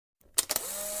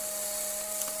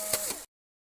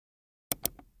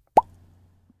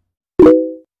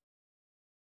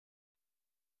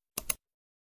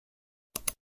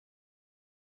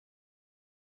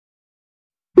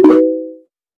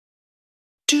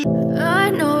I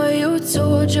know you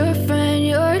told your friend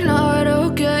you're not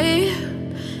okay,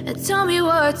 and tell me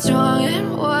what's wrong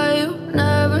and why you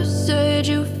never said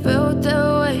you felt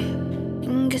that way.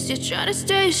 And guess you're trying to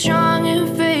stay strong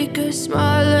and fake a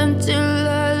smile until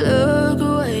I look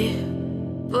away.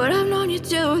 But I've known you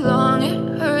too long,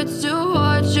 it hurts to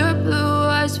watch your blue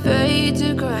eyes fade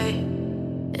to gray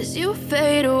as you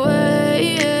fade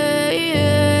away,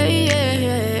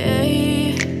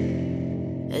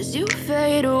 as you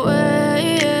fade away.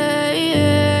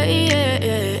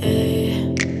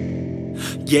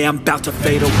 Yeah, I'm about to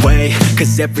fade away,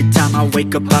 cause every time I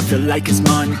wake up I feel like it's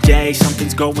Monday.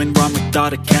 Something's going wrong with all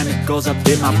the chemicals up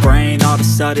in my brain. All of a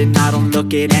sudden I don't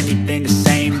look at anything the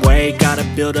same way. Got a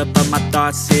buildup of my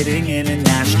thoughts sitting in an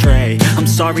ashtray. I'm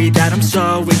sorry that I'm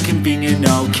so inconvenient,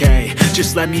 okay.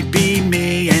 Just let me be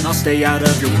me and I'll stay out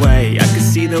of your way. I can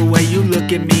see the way you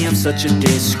look at me, I'm such a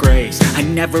disgrace. I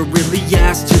never really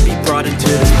asked to be brought into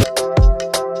this